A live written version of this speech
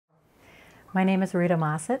My name is Rita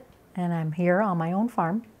Mossett, and I'm here on my own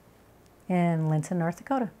farm in Linton, North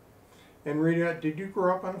Dakota. And Rita, did you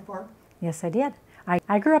grow up on a farm? Yes, I did.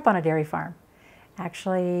 I grew up on a dairy farm.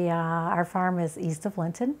 Actually, our farm is east of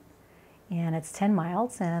Linton, and it's 10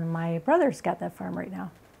 miles, and my brother's got that farm right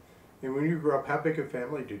now. And when you grew up, how big a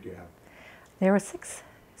family did you have? There were 6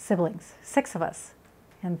 siblings, 6 of us,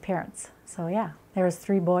 and parents. So yeah, there was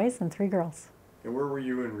 3 boys and 3 girls. And where were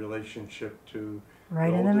you in relationship to Right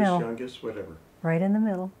the in the oldest, middle. youngest, whatever? Right in the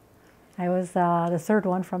middle. I was the third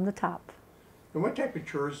one from the top. And what type of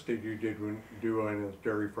chores did you do on a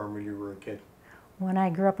dairy farm when you were a kid? When I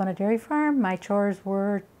grew up on a dairy farm, my chores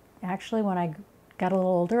were actually when I got a little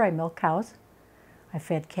older, I milked cows. I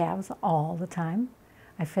fed calves all the time.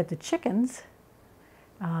 I fed the chickens.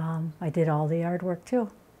 I did all the yard work too.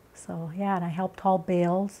 So yeah, and I helped haul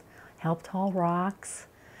bales, helped haul rocks.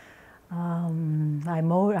 I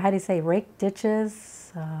mowed, how do you say, raked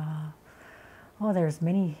ditches. There's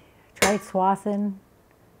many. Tried swathing,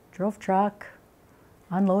 drove truck,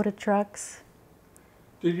 unloaded trucks.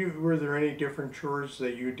 Were there any different chores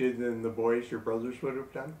that you did than the boys, your brothers would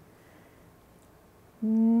have done?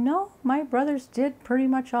 No, my brothers did pretty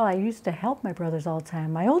much all. I used to help my brothers all the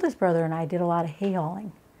time. My oldest brother and I did a lot of hay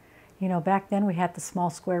hauling. You know, back then we had the small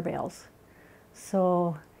square bales.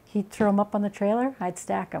 So he'd throw them up on the trailer, I'd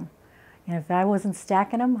stack them. And if I wasn't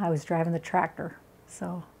stacking them, I was driving the tractor.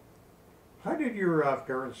 So. How did your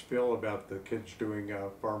parents feel about the kids doing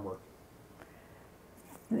farm work?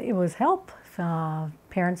 It was help.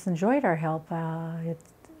 Parents enjoyed our help.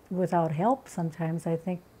 Without help, sometimes I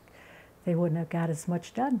think they wouldn't have got as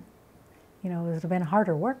much done. You know, it would have been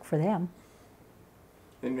harder work for them.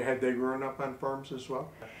 And had they grown up on farms as well?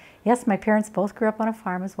 Yes, my parents both grew up on a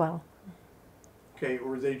farm as well. Okay,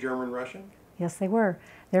 were they German-Russian? Yes, they were.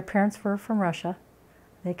 Their parents were from Russia.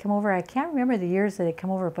 They come over, I can't remember the years that they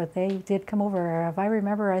come over, but they did come over. If I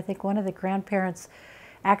remember, I think one of the grandparents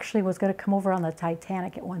actually was going to come over on the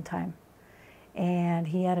Titanic at one time. And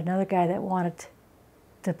he had another guy that wanted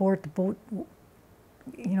to board the boat,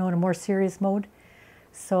 you know, in a more serious mode.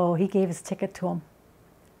 So he gave his ticket to him.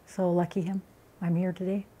 So lucky him. I'm here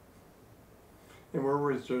today. And where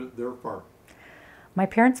was their farm? My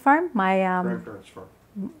parents' farm? My grandparents' farm.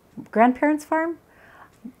 Grandparents' farm?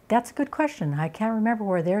 That's a good question. I can't remember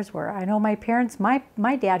where theirs were. I know my parents, my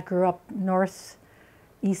dad grew up northeast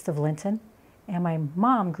of Linton, and my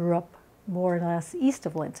mom grew up more or less east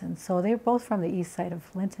of Linton. So they were both from the east side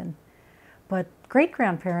of Linton. But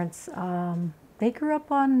great-grandparents, they grew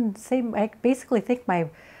up on same, I basically think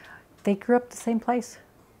they grew up the same place.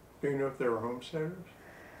 Do you know if they were homesteaders?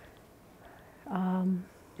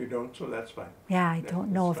 You don't, so that's fine. Yeah, I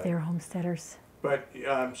don't know if they were homesteaders. But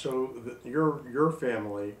your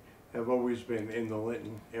family have always been in the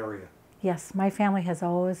Linton area. Yes, my family has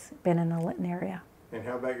always been in the Linton area. And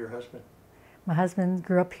how about your husband? My husband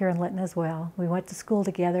grew up here in Linton as well. We went to school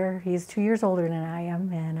together. He's 2 years older than I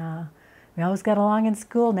am, and we always got along in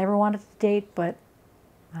school. Never wanted to date, but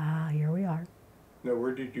here we are. Now,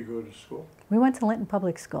 where did you go to school? We went to Linton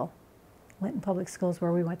Public School. Linton Public School is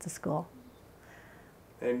where we went to school.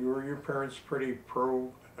 And were your parents pretty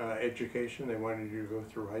pro education? They wanted you to go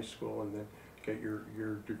through high school and then get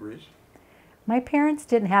your degrees? My parents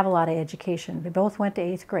didn't have a lot of education. They both went to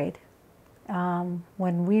 8th grade.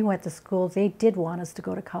 When we went to school, they did want us to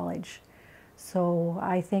go to college. So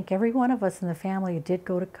I think every one of us in the family did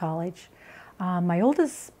go to college. My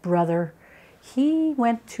oldest brother, he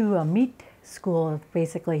went to a meat school,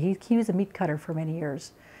 basically. He was a meat cutter for many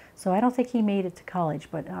years. So I don't think he made it to college,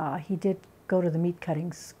 but he did go to the meat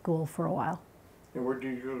cutting school for a while. And where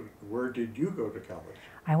did you go to college?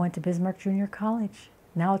 I went to Bismarck Junior College.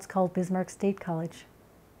 Now it's called Bismarck State College.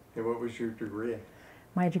 And what was your degree in?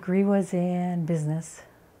 My degree was in business.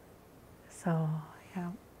 So, yeah.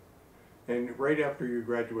 And right after you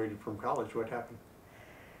graduated from college, what happened?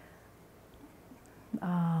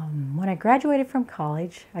 When I graduated from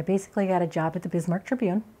college, I basically got a job at the Bismarck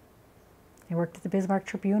Tribune. I worked at the Bismarck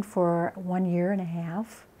Tribune for 1.5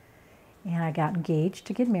 years, and I got engaged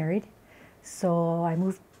to get married. So I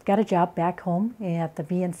got a job back home at the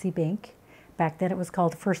VNC Bank. Back then it was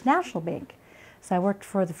called the First National Bank. So I worked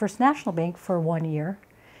for the First National Bank for 1 year,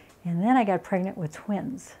 and then I got pregnant with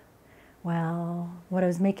twins. Well, what I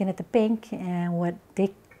was making at the bank and what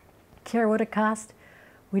daycare would have cost,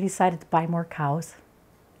 we decided to buy more cows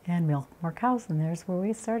and milk more cows, and there's where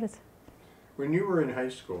we started. When you were in high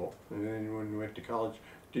school, and then when you went to college,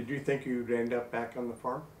 did you think you'd end up back on the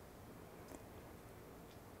farm?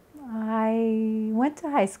 I went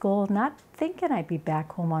to high school not thinking I'd be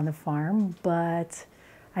back home on the farm, but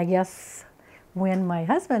I guess when my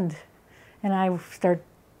husband and I started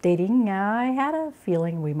dating, I had a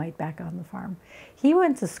feeling we might back on the farm. He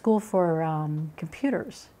went to school for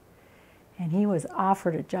computers, and he was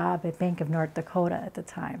offered a job at Bank of North Dakota at the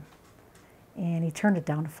time, and he turned it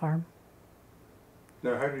down to farm.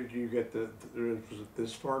 Now, how did you get was it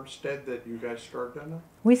this farmstead that you guys started on?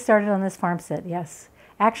 We started on this farmstead, yes.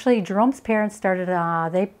 Actually, Jerome's parents started,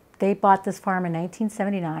 they bought this farm in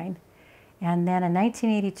 1979, and then in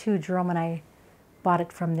 1982, Jerome and I bought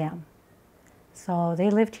it from them. So they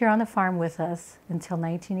lived here on the farm with us until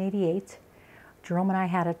 1988. Jerome and I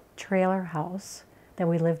had a trailer house that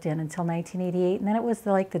we lived in until 1988, and then it was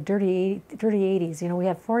like the dirty 80s. You know, we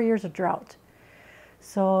had 4 years of drought.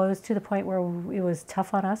 So it was to the point where it was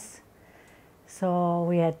tough on us. So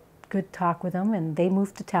we had good talk with them, and they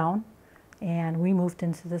moved to town, and we moved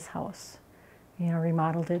into this house. You know,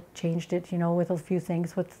 remodeled it, changed it, you know, with a few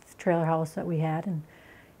things with the trailer house that we had, and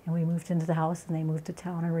we moved into the house, and they moved to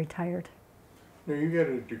town and retired. Now, you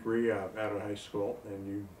got a degree out of high school, and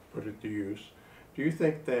you put it to use. Do you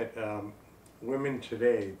think that women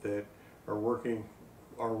today that are working,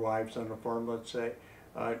 our wives on the farm, let's say,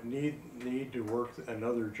 need to work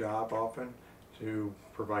another job often to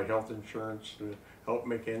provide health insurance to help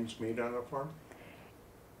make ends meet on a farm?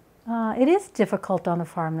 It is difficult on the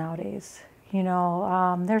farm nowadays. You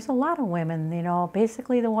know, there's a lot of women, you know,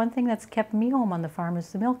 basically the one thing that's kept me home on the farm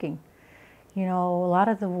is the milking. You know, a lot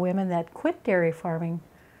of the women that quit dairy farming,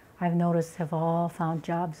 I've noticed, have all found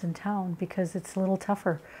jobs in town because it's a little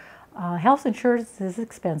tougher. Health insurance is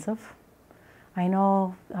expensive. I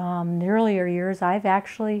know in the earlier years, I've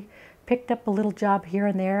actually picked up a little job here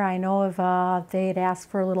and there. I know if they had asked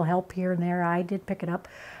for a little help here and there, I did pick it up.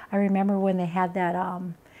 I remember when they had that,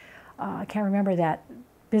 I can't remember that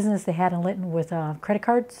business they had in Linton with credit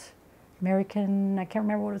cards, American, I can't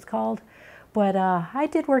remember what it was called. But I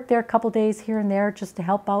did work there a couple days here and there just to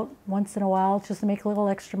help out once in a while, just to make a little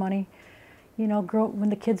extra money. You know, when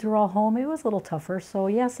the kids were all home, it was a little tougher. So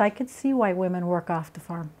yes, I could see why women work off the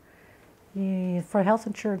farm. For health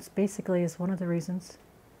insurance, basically, is one of the reasons.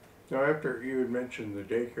 Now, after you had mentioned the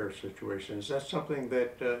daycare situation, is that something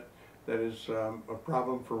that that is a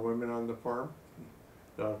problem for women on the farm?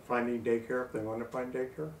 Finding daycare if they want to find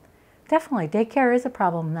daycare? Definitely, daycare is a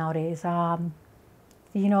problem nowadays.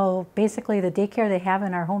 You know, basically the daycare they have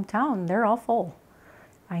in our hometown, they're all full.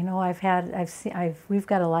 I know we've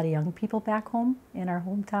got a lot of young people back home in our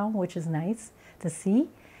hometown, which is nice to see.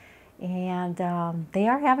 And they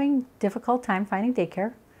are having difficult time finding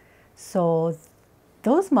daycare. So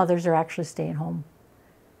those mothers are actually staying home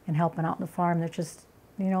and helping out on the farm. They're just,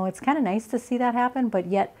 you know, it's kind of nice to see that happen, but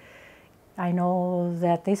yet I know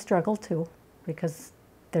that they struggle too because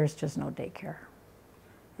there's just no daycare.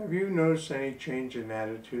 Have you noticed any change in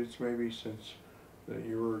attitudes maybe since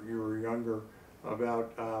you were younger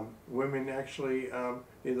about women actually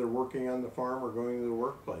either working on the farm or going to the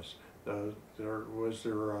workplace? Was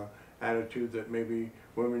there an attitude that maybe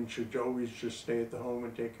women should always just stay at the home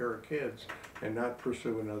and take care of kids and not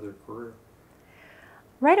pursue another career?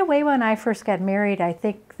 Right away when I first got married, I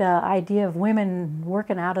think the idea of women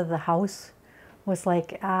working out of the house was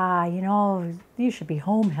like, you know, you should be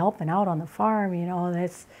home helping out on the farm, you know,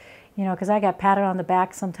 that's, you know, because I got patted on the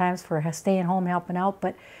back sometimes for staying home helping out,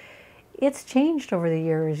 but it's changed over the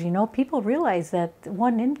years. You know, people realize that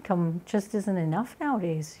one income just isn't enough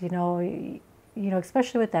nowadays, you know,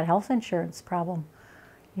 especially with that health insurance problem,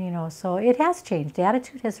 you know, so it has changed. The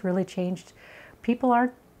attitude has really changed. People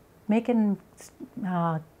aren't making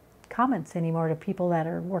comments anymore to people that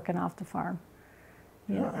are working off the farm.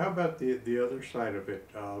 Yeah. How about the other side of it,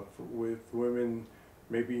 with women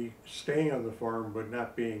maybe staying on the farm but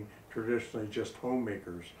not being traditionally just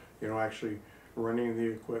homemakers, you know, actually running the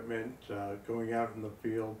equipment, going out in the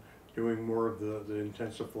field, doing more of the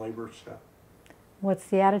intensive labor stuff? What's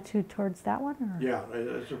the attitude towards that one? Or? Yeah,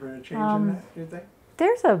 has there been a change in that, do you think?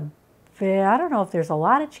 I don't know if there's a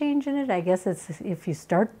lot of change in it. I guess it's if you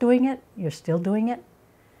start doing it, you're still doing it.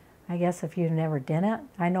 I guess if you've never done it.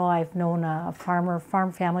 I know I've known a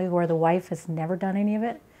farm family where the wife has never done any of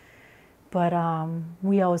it. But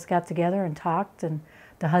we always got together and talked, and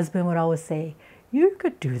the husband would always say, you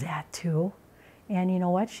could do that too. And you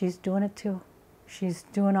know what? She's doing it too. She's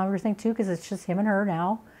doing everything too because it's just him and her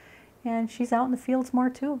now. And she's out in the fields more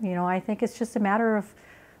too. You know, I think it's just a matter of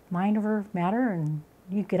mind over matter, and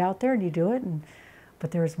you get out there and you do it.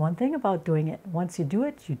 But there's one thing about doing it. Once you do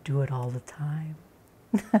it all the time.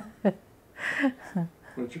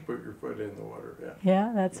 Once you put your foot in the water, yeah.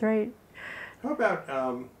 Yeah, that's right. How about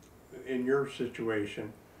in your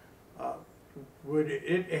situation, would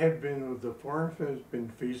it have been, the farm has been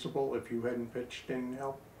feasible if you hadn't pitched in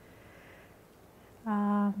help?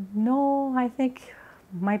 No, I think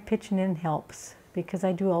my pitching in helps because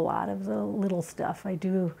I do a lot of the little stuff. I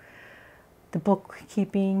do the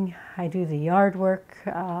bookkeeping, I do the yard work,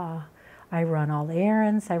 I run all the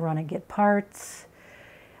errands, I run and get parts.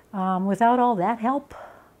 Without all that help,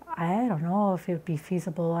 I don't know if it would be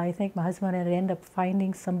feasible. I think my husband would end up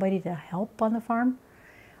finding somebody to help on the farm.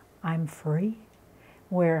 I'm free,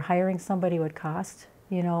 where hiring somebody would cost.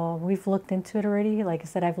 You know, we've looked into it already. Like I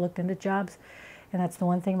said, I've looked into jobs, and that's the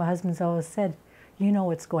one thing my husband's always said, you know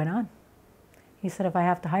what's going on. He said, if I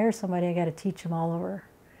have to hire somebody, I got to teach them all over.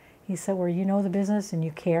 He said, well, you know the business and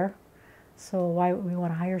you care, so why would we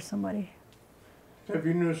want to hire somebody? Have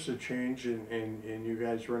you noticed a change in you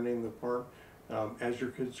guys running the farm as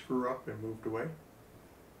your kids grew up and moved away?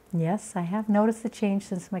 Yes, I have noticed the change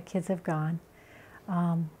since my kids have gone.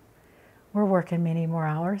 We're working many more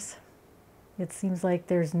hours. It seems like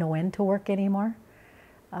there's no end to work anymore.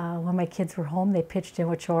 When my kids were home, they pitched in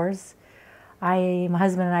with chores. My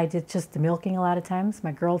husband and I did just the milking a lot of times.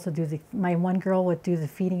 My one girl would do the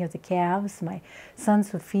feeding of the calves. My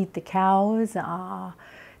sons would feed the cows.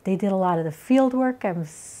 They did a lot of the field work. I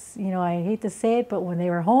hate to say it, but when they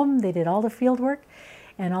were home, they did all the field work.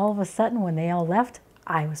 And all of a sudden, when they all left,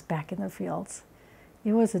 I was back in the fields.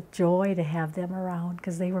 It was a joy to have them around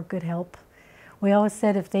because they were good help. We always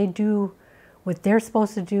said if they do what they're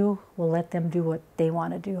supposed to do, we'll let them do what they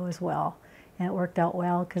want to do as well. And it worked out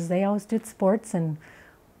well because they always did sports and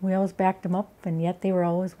we always backed them up, and yet they were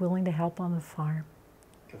always willing to help on the farm.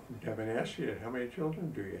 I haven't asked you yet, how many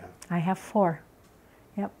children do you have? I have 4.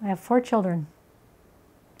 Yep, I have 4 children.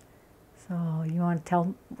 So you want to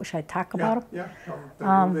tell, should I talk about them? Yeah, tell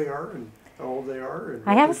them who they are and how old they are. And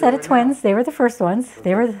I have a set of twins. They were the first ones. Okay.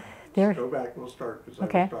 They were. Go back, we'll start because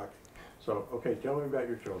Okay. I was talking. So, okay, tell me about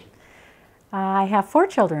your children. I have 4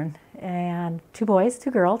 children, and 2 boys,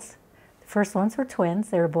 2 girls. The first ones were twins.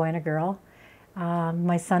 They were a boy and a girl.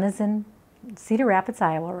 My son is in Cedar Rapids,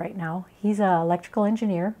 Iowa right now. He's an electrical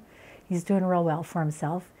engineer. He's doing real well for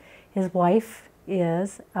himself. His wife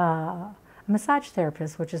is a massage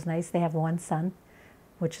therapist, which is nice. They have 1 son,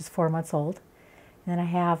 which is 4 months old. And then I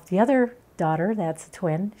have the other daughter, that's a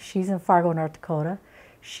twin. She's in Fargo, North Dakota.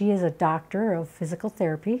 She is a doctor of physical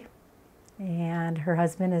therapy, and her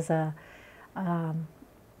husband is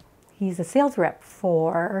he's a sales rep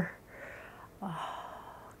for,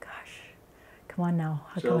 come on now.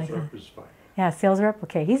 Sales rep is fine. Yeah, sales rep.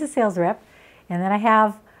 Okay, he's a sales rep. And then I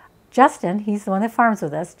have Justin. He's the one that farms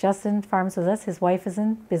with us. Justin farms with us. His wife is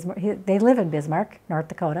in Bismarck. They live in Bismarck, North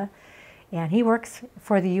Dakota. And he works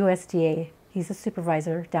for the USDA. He's a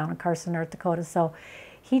supervisor down in Carson, North Dakota. So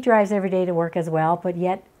he drives every day to work as well. But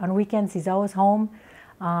yet on weekends, he's always home.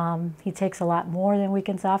 He takes a lot more than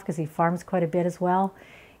weekends off because he farms quite a bit as well.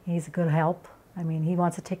 He's a good help. I mean, he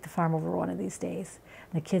wants to take the farm over one of these days.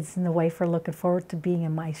 The kids and the wife are looking forward to being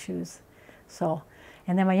in my shoes. So,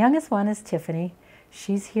 and then my youngest one is Tiffany.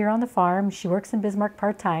 She's here on the farm. She works in Bismarck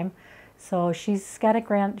part-time. So she's got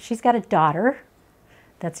a daughter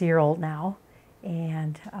that's a year old now.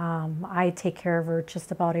 And I take care of her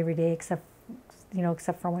just about every day except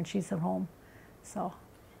for when she's at home. So.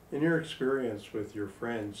 In your experience with your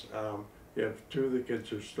friends, you have 2 of the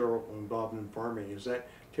kids are still involved in farming. Is that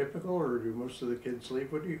typical, or do most of the kids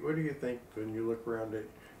leave? What do you think when you look around at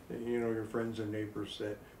your friends and neighbors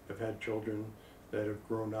that have had children that have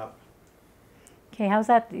grown up? Okay, how's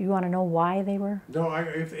that? You want to know why they were? No,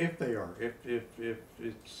 if they are, if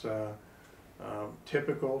it's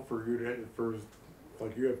typical for you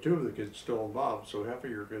like you have 2 of the kids still involved, so half of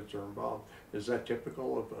your kids are involved. Is that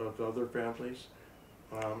typical of other families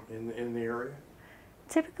in the area?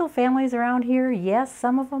 Typical families around here, yes.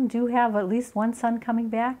 Some of them do have at least 1 son coming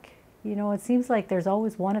back. You know, it seems like there's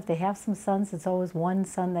always one. If they have some sons, it's always 1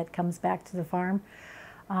 son that comes back to the farm.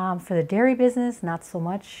 For the dairy business, not so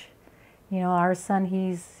much. You know, our son,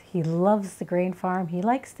 he loves the grain farm. He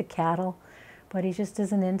likes the cattle, but he just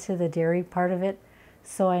isn't into the dairy part of it.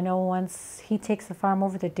 So I know once he takes the farm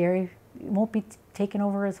over, the dairy won't be taken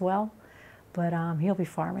over as well. But he'll be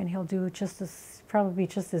farming. He'll do probably be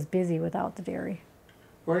just as busy without the dairy.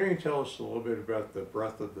 Why don't you tell us a little bit about the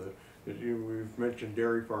breadth of we've mentioned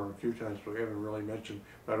dairy farm a few times, but we haven't really mentioned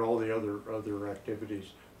about all the other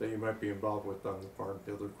activities that you might be involved with on the farm,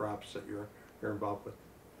 the other crops that you're involved with.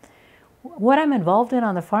 What I'm involved in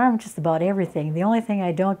on the farm, just about everything. The only thing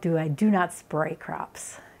I do not spray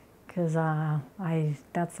crops, because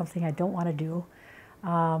that's something I don't want to do.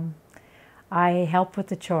 I help with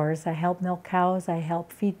the chores. I help milk cows. I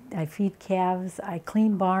feed calves. I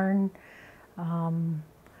clean barn.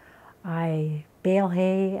 I bale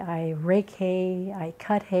hay. I rake hay. I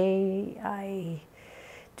cut hay. I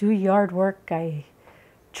do yard work. I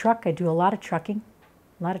truck. I do a lot of trucking.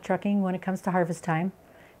 a lot of trucking when it comes to harvest time,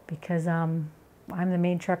 because I'm the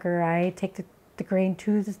main trucker. I take the grain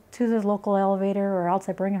to the local elevator, or else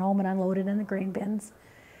I bring it home and unload it in the grain bins.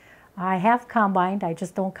 I have combined. I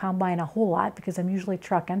just don't combine a whole lot because I'm usually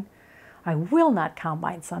trucking. I will not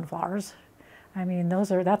combine sunflowers. I mean,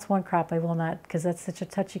 that's one crop I will not, because that's such a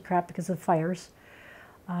touchy crop because of fires.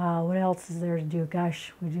 What else is there to do?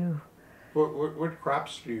 Gosh, we do. What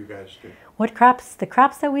crops do you guys do? What crops? The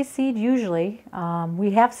crops that we seed usually,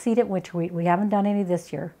 we have seeded winter wheat. We haven't done any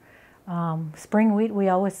this year. Spring wheat we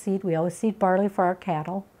always seed. We always seed barley for our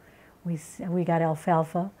cattle. We got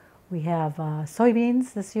alfalfa. We have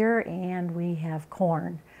soybeans this year, and we have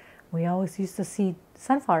corn. We always used to seed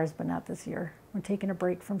sunflowers, but not this year. We're taking a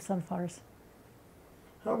break from sunflowers.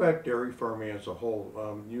 How about dairy farming as a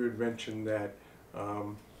whole? You had mentioned that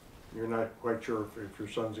you're not quite sure if your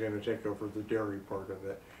son's going to take over the dairy part of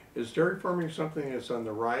it. Is dairy farming something that's on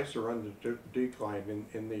the rise or on the decline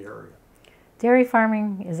in the area? Dairy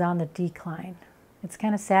farming is on the decline. It's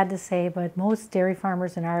kind of sad to say, but most dairy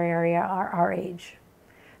farmers in our area are our age.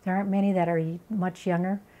 There aren't many that are much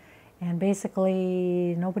younger, and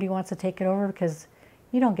basically nobody wants to take it over because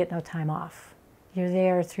you don't get no time off. You're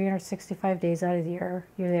there 365 days out of the year.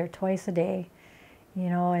 You're there twice a day. You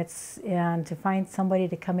know, and to find somebody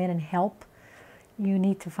to come in and help, you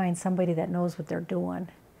need to find somebody that knows what they're doing,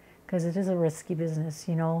 because it is a risky business,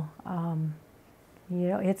 you know.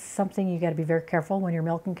 It's something you got to be very careful when you're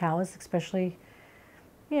milking cows, especially,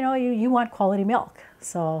 you want quality milk.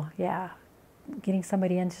 So yeah, getting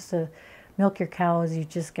somebody in just to milk your cows, you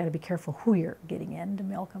just got to be careful who you're getting in to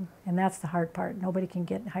milk them, and that's the hard part. Nobody can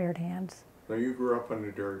get hired hands. Now, you grew up on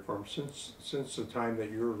a dairy farm. Since the time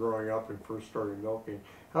that you were growing up and first started milking,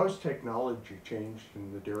 how has technology changed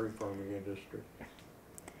in the dairy farming industry?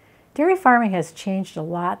 Dairy farming has changed a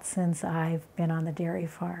lot since I've been on the dairy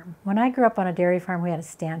farm. When I grew up on a dairy farm, we had a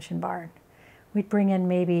stanchion barn. We'd bring in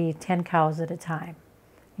maybe 10 cows at a time.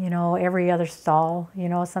 Every other stall,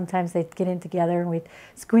 sometimes they'd get in together and we'd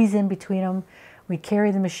squeeze in between them. We'd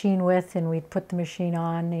carry the machine with and we'd put the machine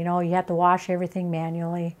on. You had to wash everything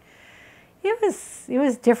manually. It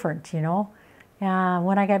was different,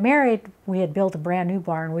 When I got married, we had built a brand new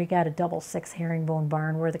barn. We got a double 6 herringbone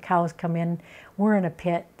barn where the cows come in. We're in a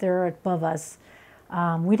pit. They're above us.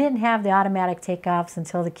 We didn't have the automatic takeoffs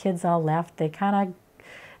until the kids all left. They kind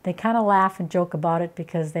of laugh and joke about it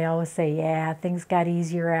because they always say, yeah, things got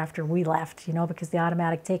easier after we left, because the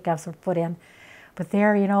automatic takeoffs were put in. But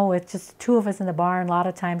there, with just 2 of us in the barn, a lot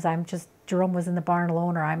of times Jerome was in the barn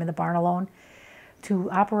alone or I'm in the barn alone.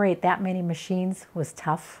 To operate that many machines was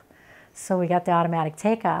tough. So we got the automatic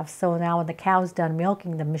takeoffs. So now when the cow's done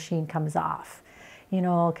milking, the machine comes off,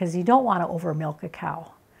 because you don't want to over milk a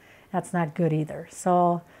cow. That's not good either.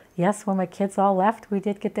 So yes, when my kids all left, we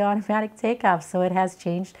did get the automatic takeoff. So it has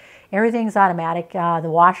changed. Everything's automatic. The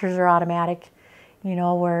washers are automatic,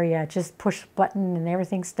 where you just push a button and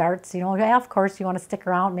everything starts. Yeah, of course, you want to stick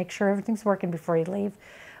around, make sure everything's working before you leave.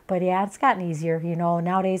 But yeah, it's gotten easier.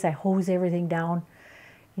 Nowadays I hose everything down.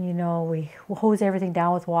 We hose everything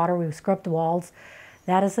down with water. We scrub the walls.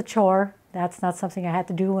 That is a chore. That's not something I had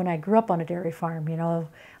to do when I grew up on a dairy farm. On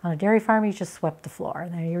a dairy farm, you just swept the floor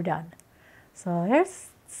and then you're done. So there's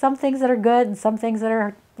some things that are good and some things that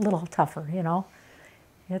are a little tougher,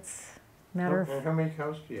 It's a matter of... And how many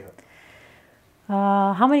cows do you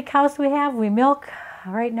have? How many cows do we have? We milk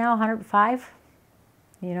right now 105.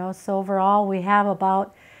 So overall we have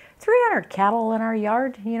about 300 cattle in our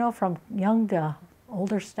yard, from young to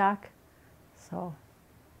older stock. So.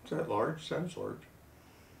 Is that large? Sounds large.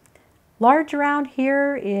 Large around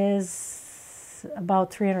here is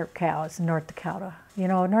about 300 cows in North Dakota.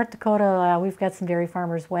 North Dakota, we've got some dairy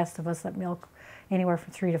farmers west of us that milk anywhere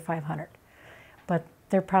from 300 to 500. But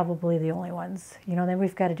they're probably the only ones. Then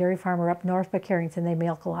we've got a dairy farmer up north by Carrington. They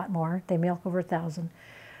milk a lot more. They milk over 1,000.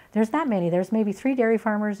 There's not many. There's maybe 3 dairy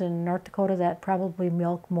farmers in North Dakota that probably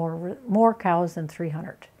milk more cows than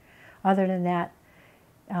 300. Other than that,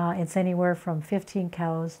 it's anywhere from 15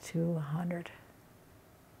 cows to 100.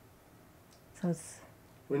 So it's...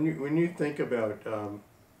 When you think about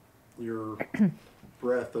your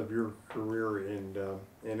breadth of your career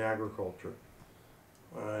in agriculture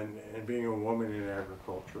and being a woman in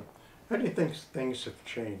agriculture, how do you think things have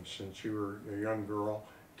changed since you were a young girl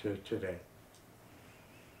to today?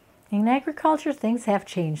 In agriculture, things have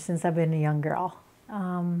changed since I've been a young girl.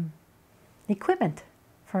 Equipment,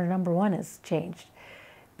 for number one, has changed.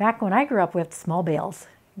 Back when I grew up, we had small bales.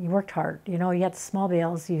 You worked hard. You had the small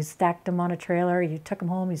bales. You stacked them on a trailer. You took them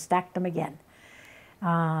home. You stacked them again.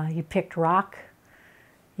 You picked rock.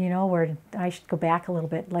 Where I should go back a little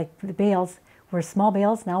bit. Like the bales were small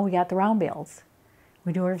bales. Now we got the round bales.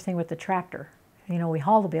 We do everything with the tractor. You know, we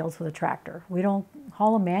haul the bales with a tractor. We don't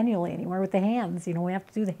haul them manually anymore with the hands. You know, we have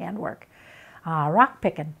to do the handwork. Rock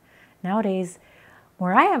picking. Nowadays,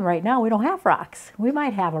 where I am right now, we don't have rocks. We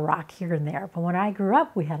might have a rock here and there, but when I grew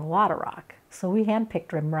up, we had a lot of rock. So we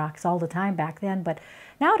hand-picked rocks all the time back then, but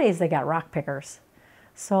nowadays they got rock pickers.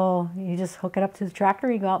 So you just hook it up to the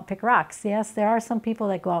tractor, you go out and pick rocks. Yes, there are some people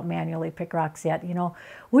that go out and manually pick rocks yet. You know,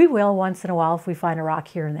 we will once in a while if we find a rock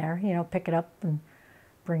here and there, you know, pick it up and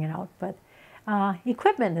bring it out. But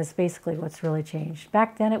equipment is basically what's really changed.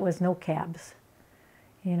 Back then it was no cabs.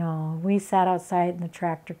 You know, we sat outside in the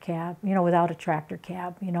tractor cab, you know, without a tractor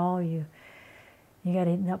cab. You know, you got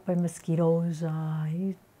eaten up by mosquitoes.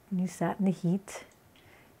 You sat in the heat.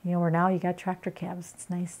 You know, where now you got tractor cabs. It's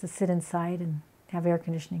nice to sit inside and have air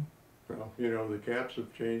conditioning. Well, you know, the cabs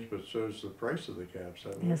have changed, but so has the price of the cabs,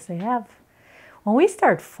 haven't Yes, they have. When we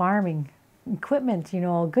started farming, equipment, you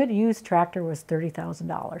know, a good used tractor was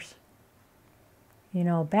 $30,000. You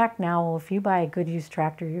know, back now, if you buy a good used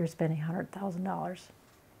tractor, you're spending $100,000.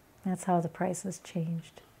 That's how the price has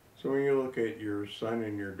changed. So when you look at your son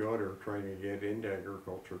and your daughter trying to get into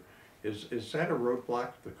agriculture, is that a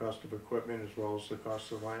roadblock, the cost of equipment as well as the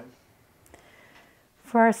cost of land?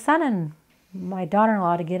 For our son and my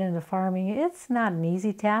daughter-in-law to get into farming, it's not an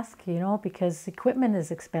easy task, you know, because equipment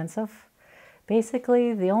is expensive.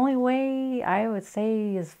 Basically, the only way I would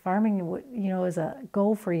say is farming, you know, is a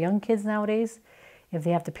go for young kids nowadays, if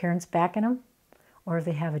they have the parents backing them, or if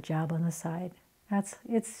they have a job on the side.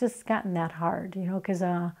 It's just gotten that hard, you know, because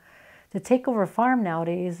to take over a farm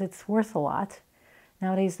nowadays, it's worth a lot.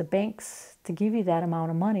 Nowadays, the banks, to give you that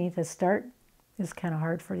amount of money to start, is kind of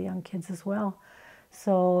hard for the young kids as well.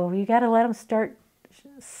 So you got to let them start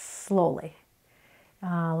slowly.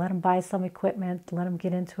 Let them buy some equipment, let them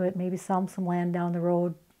get into it, maybe sell them some land down the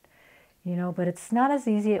road, you know, but it's not as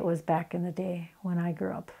easy as it was back in the day when I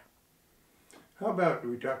grew up. How about,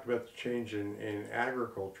 we talked about the change in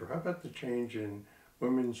agriculture, how about the change in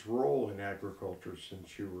women's role in agriculture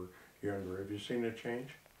since you were younger? Have you seen a change?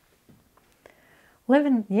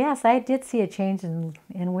 Yes, I did see a change in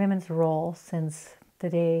women's role since the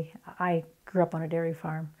day I grew up on a dairy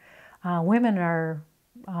farm. Women are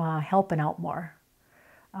helping out more.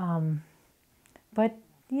 But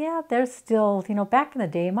yeah, there's still, you know, back in the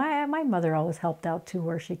day, my mother always helped out too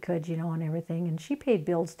where she could, you know, and everything. And she paid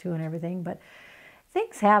bills too and everything. But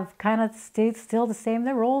things have kind of stayed still the same.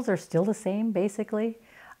 Their roles are still the same, basically.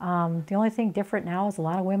 The only thing different now is a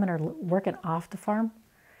lot of women are working off the farm.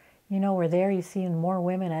 You know, where there you see more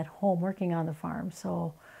women at home working on the farm.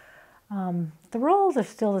 So the roles are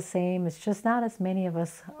still the same. It's just not as many of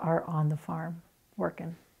us are on the farm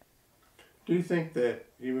working. Do you think that,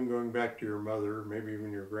 even going back to your mother, maybe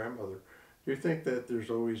even your grandmother, do you think that there's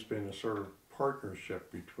always been a sort of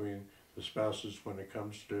partnership between the spouses when it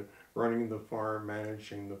comes to running the farm,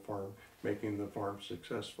 managing the farm, making the farm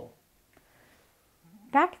successful?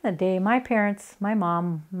 Back in the day, my parents, my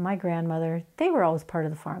mom, my grandmother, they were always part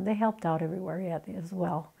of the farm. They helped out everywhere yet as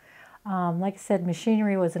well. Like I said,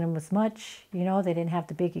 machinery wasn't as much. You know, they didn't have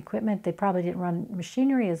the big equipment. They probably didn't run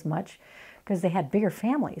machinery as much because they had bigger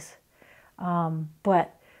families.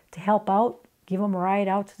 But to help out, give them a ride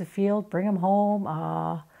out to the field, bring them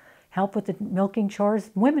home, help with the milking chores.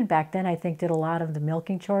 Women back then, I think, did a lot of the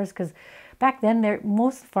milking chores because back then,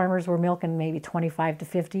 most farmers were milking maybe 25 to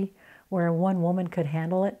 50, where one woman could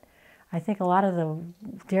handle it. I think a lot of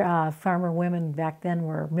the farmer women back then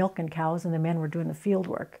were milking cows and the men were doing the field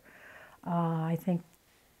work. I think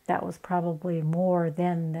that was probably more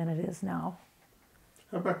then than it is now.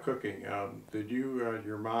 How about cooking? Did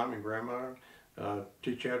your mom and grandma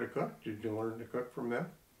teach you how to cook? Did you learn to cook from them?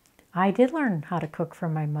 I did learn how to cook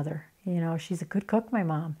from my mother. You know, she's a good cook, my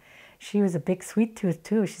mom. She was a big sweet tooth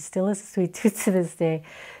too. She still is a sweet tooth to this day.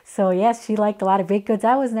 So yes, she liked a lot of baked goods.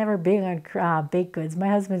 I was never big on baked goods. My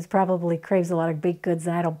husband's probably craves a lot of baked goods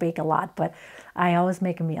and I don't bake a lot, but I always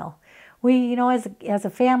make a meal. We, you know, as a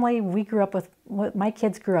family, we grew up with, my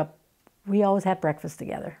kids grew up, we always had breakfast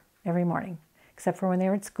together every morning. Except for when they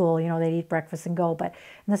were at school, you know, they'd eat breakfast and go. But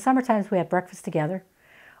in the summer times, we had breakfast together.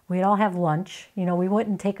 We'd all have lunch. You know, we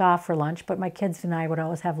wouldn't take off for lunch, but my kids and I would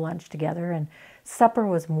always have lunch together. And supper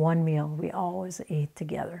was one meal we always ate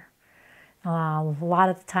together. A lot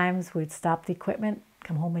of the times, we'd stop the equipment,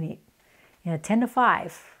 come home and eat. You know, 10 to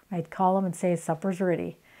 5, I'd call them and say, supper's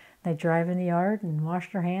ready. They'd drive in the yard and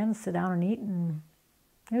wash their hands, sit down and eat, and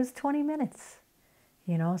it was 20 minutes.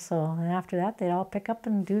 You know, so and after that, they'd all pick up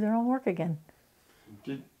and do their own work again.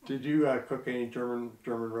 Did you cook any German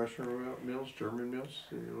restaurant meals, German meals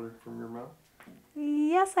that you learned from your mom?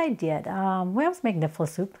 Yes, I did. We always make Niffler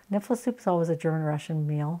soup. Niffler soup is always a German-Russian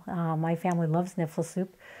meal. My family loves Niffler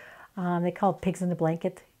soup. They call it pigs in the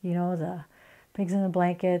blanket, you know, the pigs in the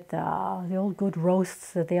blanket, the old good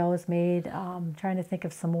roasts that they always made. Trying to think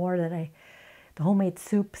of some more the homemade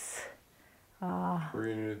soups. Were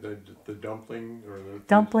you the dumpling or the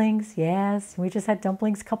Dumplings, yes. We just had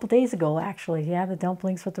dumplings a couple days ago, actually. Yeah, the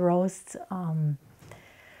dumplings with the roasts.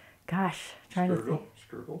 Gosh, trying to think.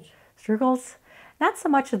 strudels? Strugels, not so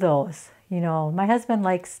much of those. You know, my husband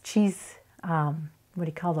likes cheese, what do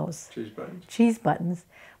you call those? Cheese buttons? Cheese buttons.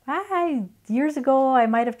 Years ago, I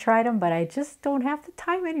might have tried them, but I just don't have the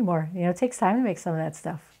time anymore. You know, it takes time to make some of that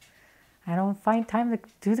stuff. I don't find time to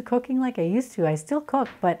do the cooking like I used to. I still cook,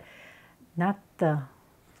 but not the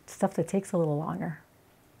stuff that takes a little longer.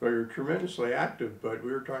 Well, you're tremendously active, but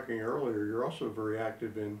we were talking earlier, you're also very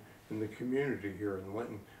active in the community here in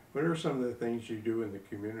Linton. What are some of the things you do in the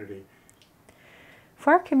community?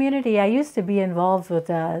 For our community, I used to be involved with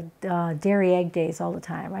Dairy Egg Days all the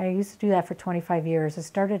time. I used to do that for 25 years. It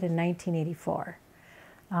started in 1984.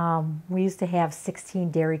 We used to have 16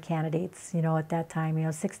 dairy candidates, you know, at that time, you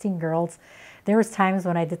know, 16 girls. There was times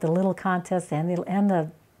when I did the little contest and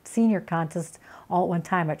the senior contest all at one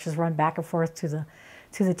time. I just run back and forth to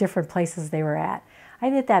the different places they were at. I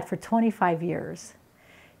did that for 25 years,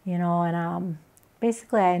 you know, and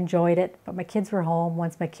basically I enjoyed it, but my kids were home.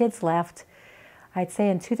 Once my kids left, I'd say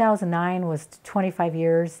in 2009 was 25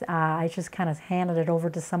 years. I just kind of handed it over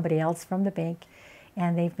to somebody else from the bank,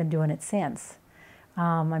 and they've been doing it since.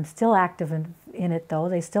 I'm still active in it, though.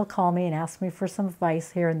 They still call me and ask me for some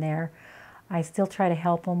advice here and there. I still try to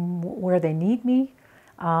help them where they need me.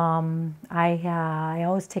 I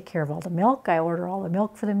always take care of all the milk. I order all the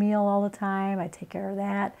milk for the meal all the time. I take care of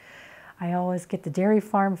that. I always get the Dairy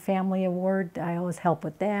Farm Family Award. I always help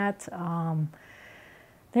with that.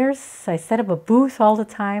 I set up a booth all the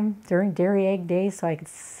time during Dairy Egg Day so I could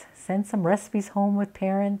send some recipes home with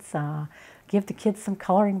parents, give the kids some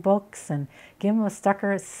coloring books, and give them a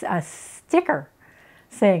sticker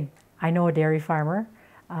saying, I know a dairy farmer.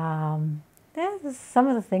 That's some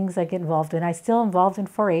of the things I get involved in. I'm still involved in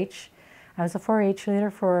 4-H. I was a 4-H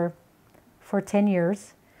leader for 10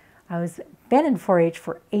 years. Been in 4-H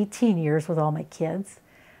for 18 years with all my kids.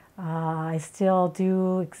 I still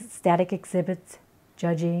do static exhibit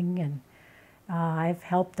judging, and I've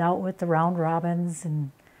helped out with the round robins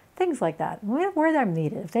and things like that, where I'm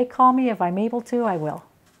needed. If they call me, if I'm able to, I will.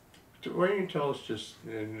 Why don't you tell us just,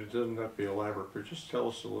 and it doesn't have to be elaborate, but just tell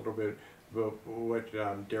us a little bit about what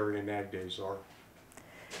Dairy and Ag Days are.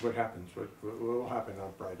 What happens? What will happen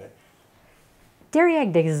on Friday? Dairy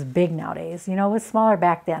Egg Days is big nowadays. You know, it was smaller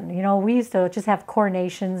back then. You know, we used to just have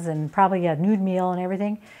coronations and probably a nude meal and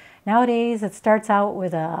everything. Nowadays, it starts out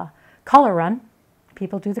with a color run.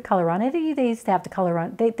 People do the color run. They used to have the color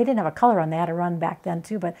run. They didn't have a color run. They had a run back then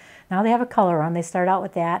too, but now they have a color run. They start out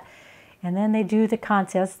with that. And then they do the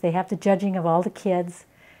contest. They have the judging of all the kids.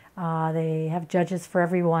 They have judges for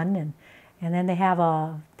everyone. And then they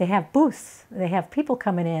have booths. They have people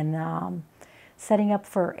coming in, setting up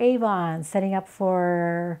for Avon, setting up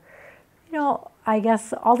for, you know, I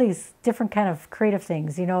guess all these different kind of creative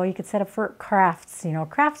things. You know, you could set up for crafts, you know,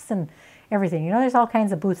 crafts and everything. You know, there's all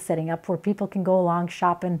kinds of booths setting up where people can go along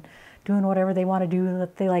shopping, doing whatever they want to do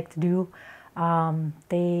that they like to do.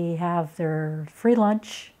 They have their free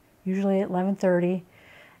lunch, usually at 11:30.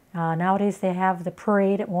 Nowadays they have the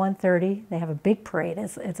parade at 1:30. They have a big parade.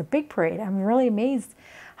 It's a big parade. I'm really amazed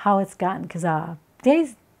how it's gotten, because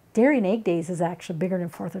Dairy and Egg Days is actually bigger than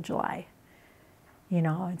 4th of July. You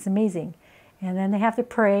know, it's amazing. And then they have the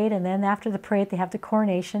parade, and then after the parade they have the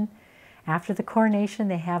coronation. After the coronation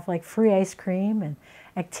they have like free ice cream and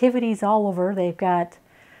activities all over. They've got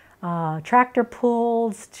tractor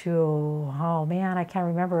pulls to, oh man, I can't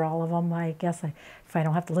remember all of them. I guess if I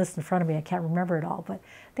don't have the list in front of me, I can't remember it all. But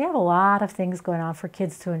they have a lot of things going on for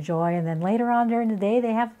kids to enjoy. And then later on during the day,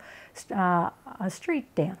 they have a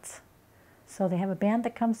street dance. So they have a band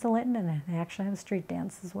that comes to Linton, and they actually have a street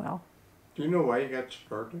dance as well. Do you know why you got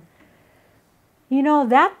started? You know,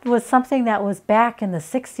 that was something that was back in the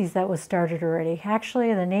 60s that was started already.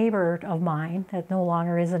 Actually, the neighbor of mine, that no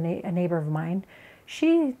longer is a neighbor of mine,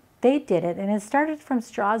 they did it, and it started from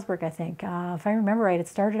Strasburg, I think. If I remember right, it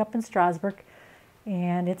started up in Strasburg,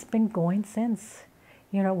 and it's been going since.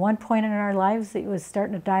 You know, at one point in our lives, it was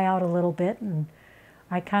starting to die out a little bit, and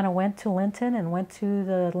I kind of went to Linton and went to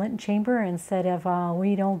the Linton Chamber and said, if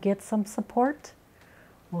we don't get some support,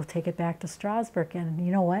 we'll take it back to Strasburg. And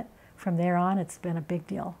you know what? From there on, it's been a big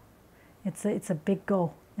deal. It's a big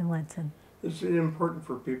go in Linton. Is it important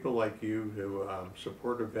for people like you to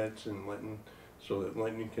support events in Linton so that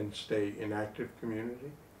Linton can stay an active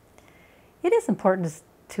community? It is important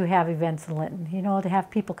to have events in Linton, you know, to have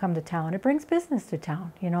people come to town. It brings business to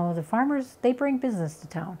town. You know, the farmers, they bring business to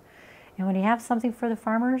town. And when you have something for the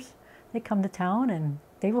farmers, they come to town and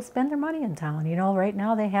they will spend their money in town. You know, right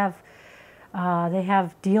now they have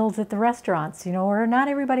deals at the restaurants, you know, where not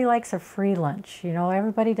everybody likes a free lunch. You know,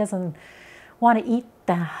 everybody doesn't want to eat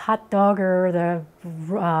the hot dog or the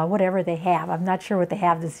whatever they have. I'm not sure what they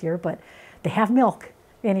have this year, but they have milk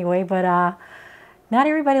anyway. But not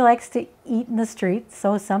everybody likes to eat in the street,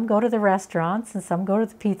 so some go to the restaurants and some go to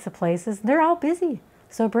the pizza places. They're all busy,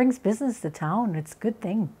 so it brings business to town. It's a good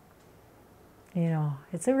thing. You know,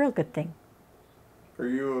 it's a real good thing. Are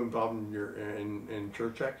you involved in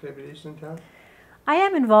church activities in town? I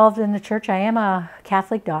am involved in the church. I am a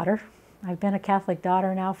Catholic daughter. I've been a Catholic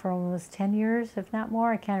daughter now for almost 10 years, if not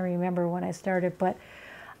more. I can't remember when I started, but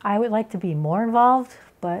I would like to be more involved,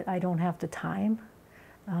 but I don't have the time.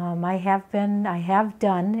 I have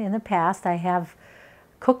done in the past, I have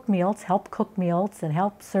cooked meals, helped cook meals and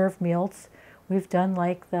helped serve meals. We've done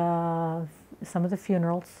like some of the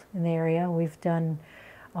funerals in the area. We've done,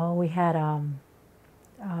 we had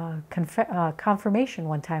confirmation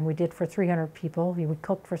one time we did for 300 people. We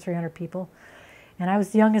cooked for 300 people. And I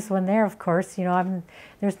was the youngest one there, of course. You know,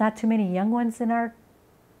 there's not too many young ones in our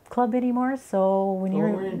club anymore. So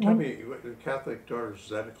when tell me, Catholic Daughters, is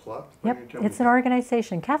that a club? Yep, it's an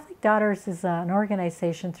organization. Catholic Daughters is an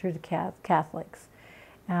organization through the Catholics.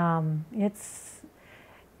 It's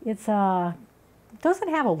doesn't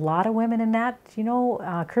have a lot of women in that. You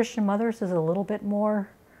know, Christian Mothers is a little bit more,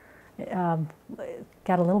 got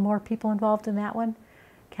a little more people involved in that one.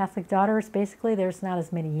 Catholic Daughters, basically, there's not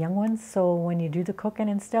as many young ones, so when you do the cooking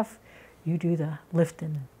and stuff, you do the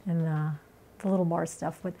lifting and the little more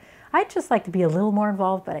stuff. But I'd just like to be a little more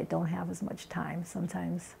involved, but I don't have as much time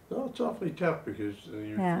sometimes. Well, it's awfully tough because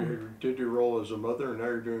you did your role as a mother, and now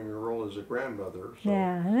you're doing your role as a grandmother. So.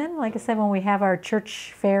 Yeah, and then, like I said, when we have our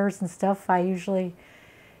church fairs and stuff, I usually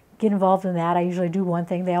get involved in that. I usually do one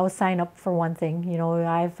thing. They always sign up for one thing. You know,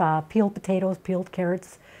 I've peeled potatoes, peeled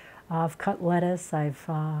carrots, I've cut lettuce, I've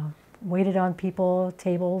waited on people,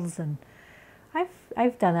 tables, and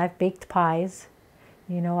I've done that. I've baked pies,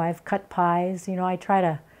 you know, I've cut pies. You know, I try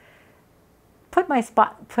to put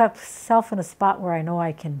myself in a spot where I know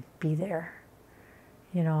I can be there.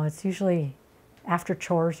 You know, it's usually after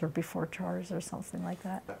chores or before chores or something like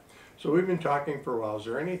that. So we've been talking for a while. Is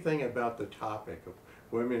there anything about the topic of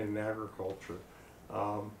women in agriculture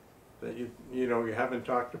that you haven't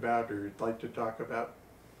talked about or you'd like to talk about?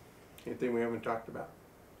 Anything we haven't talked about?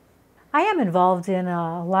 I am involved in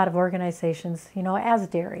a lot of organizations, you know, as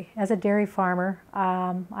a dairy farmer.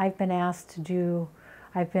 I've been asked to do,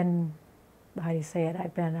 I've been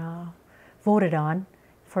voted on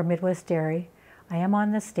for Midwest Dairy. I am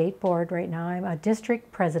on the state board right now. I'm a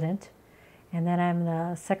district president, and then I'm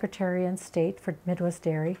the secretary in state for Midwest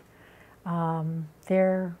Dairy.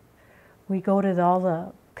 We go to all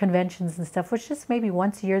the conventions and stuff, which is maybe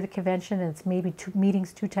once a year, the convention, and it's maybe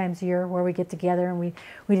meetings 2 times a year where we get together and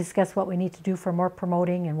we discuss what we need to do for more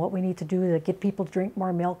promoting and what we need to do to get people to drink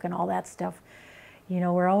more milk and all that stuff. You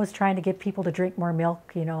know, we're always trying to get people to drink more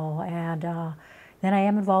milk, you know, and then I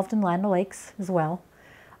am involved in Land O'Lakes as well.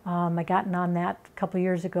 I gotten on that a couple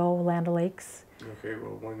years ago, Land O'Lakes. Okay,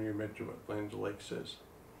 well, when you mentioned what Land O'Lakes is,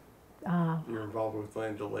 you're involved with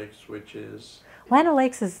Land O'Lakes, which is? Land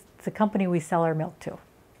O'Lakes is the company we sell our milk to.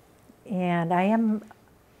 And I am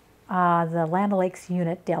the Land O'Lakes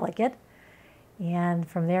unit delegate. And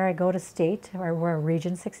from there I go to state, or we're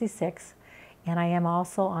Region 66. And I am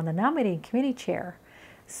also on the nominating committee chair.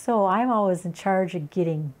 So I'm always in charge of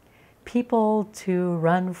getting people to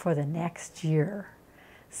run for the next year.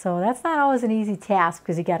 So that's not always an easy task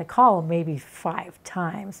because you got to call them maybe 5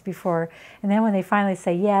 times before, and then when they finally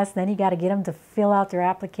say yes, then you got to get them to fill out their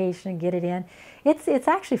application and get it in. It's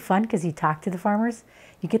actually fun because you talk to the farmers,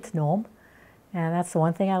 you get to know them, and that's the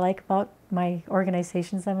one thing I like about my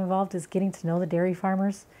organizations I'm involved is getting to know the dairy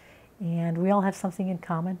farmers, and we all have something in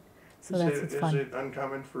common. So it's fun. Is it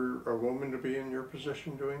uncommon for a woman to be in your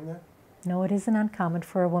position doing that? No, it isn't uncommon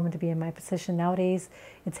for a woman to be in my position. Nowadays,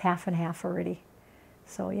 it's half and half already.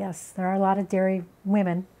 So yes, there are a lot of dairy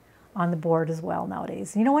women on the board as well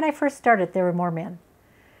nowadays. You know, when I first started, there were more men,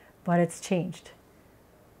 but it's changed.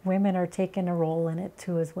 Women are taking a role in it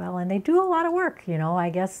too as well, and they do a lot of work, you know. I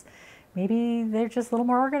guess maybe they're just a little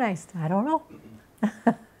more organized. I don't know.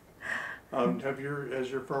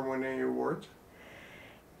 Has your firm won any awards?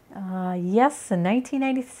 Yes, in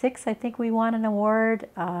 1996, I think we won an award.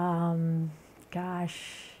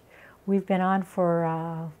 Gosh, we've been on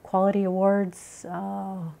for quality awards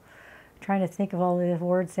Trying to think of all the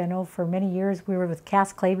awards. I know for many years we were with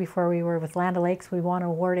Cass Clay before we were with Land O'Lakes. We won an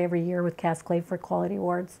award every year with Cass Clay for quality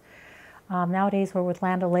awards. Nowadays we're with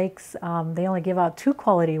Land O'Lakes. They only give out 2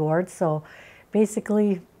 quality awards, so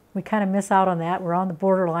basically we kind of miss out on that. We're on the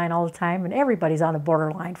borderline all the time, and everybody's on the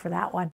borderline for that one.